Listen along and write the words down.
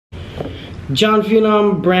Jon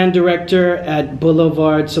Phenom, brand director at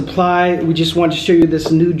Boulevard Supply. We just want to show you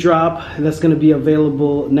this new drop that's going to be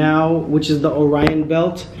available now, which is the ORIAN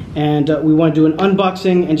belt. And we want to do an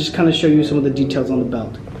unboxing and just kind of show you some of the details on the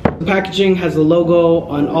belt. The packaging has the logo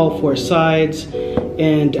on all four sides,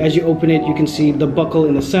 and as you open it, you can see the buckle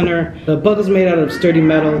in the center. The buckle is made out of sturdy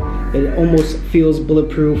metal. It almost feels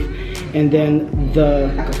bulletproof. And then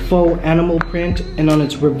the faux animal print, and on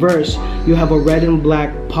its reverse, you have a red and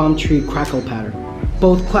black palm tree crackle pattern.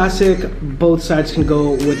 Both classic, both sides can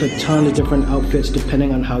go with a ton of different outfits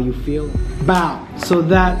depending on how you feel. Bow! So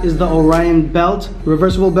that is the ORIAN belt,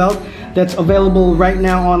 reversible belt, that's available right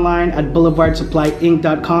now online at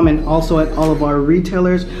boulevardsupplyinc.com and also at all of our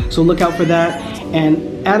retailers. So look out for that,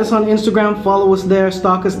 and add us on Instagram, follow us there,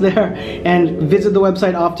 stalk us there, and visit the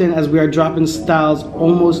website often as we are dropping styles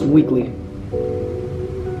almost weekly.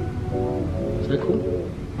 Is that cool?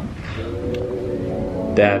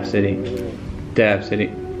 Dab City. Dab City.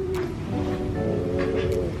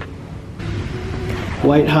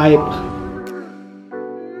 White hype.